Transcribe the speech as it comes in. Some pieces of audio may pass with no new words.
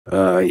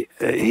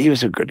He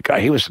was a good guy.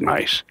 He was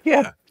nice.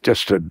 Yeah.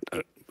 Just a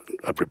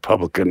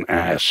Republican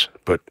ass,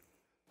 but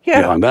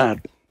Yeah. beyond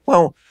that.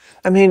 Well,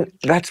 I mean,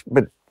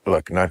 but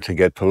look, not to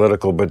get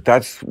political, but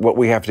that's what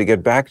we have to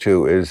get back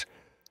to is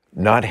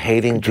not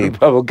hating people.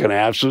 Republican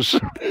asses.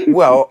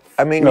 Well,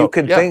 I mean, No, you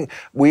can think,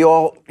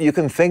 you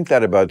can think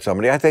that about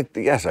somebody. I think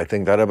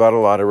that about a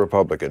lot of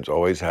Republicans,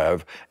 always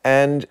have,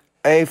 and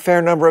a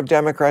fair number of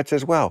Democrats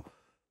as well.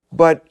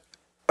 But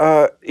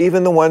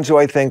even the ones who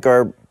I think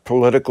are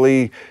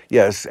politically,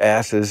 yes,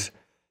 asses,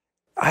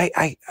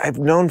 I've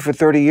known for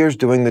 30 years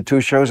doing the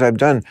 2 shows I've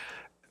done,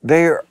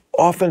 they're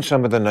often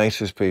some of the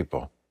nicest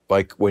people.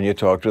 Like when you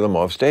talk to them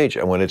off stage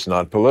and when it's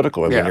not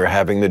political and when you're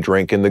having the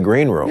drink in the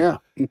green room. Yeah.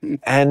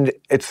 And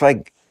it's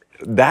like,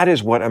 that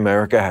is what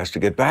America has to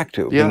get back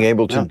to, being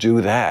able to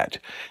do that.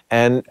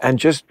 And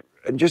just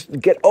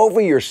get over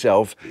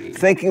yourself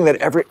thinking that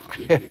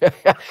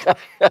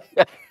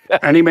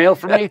Any mail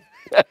for me?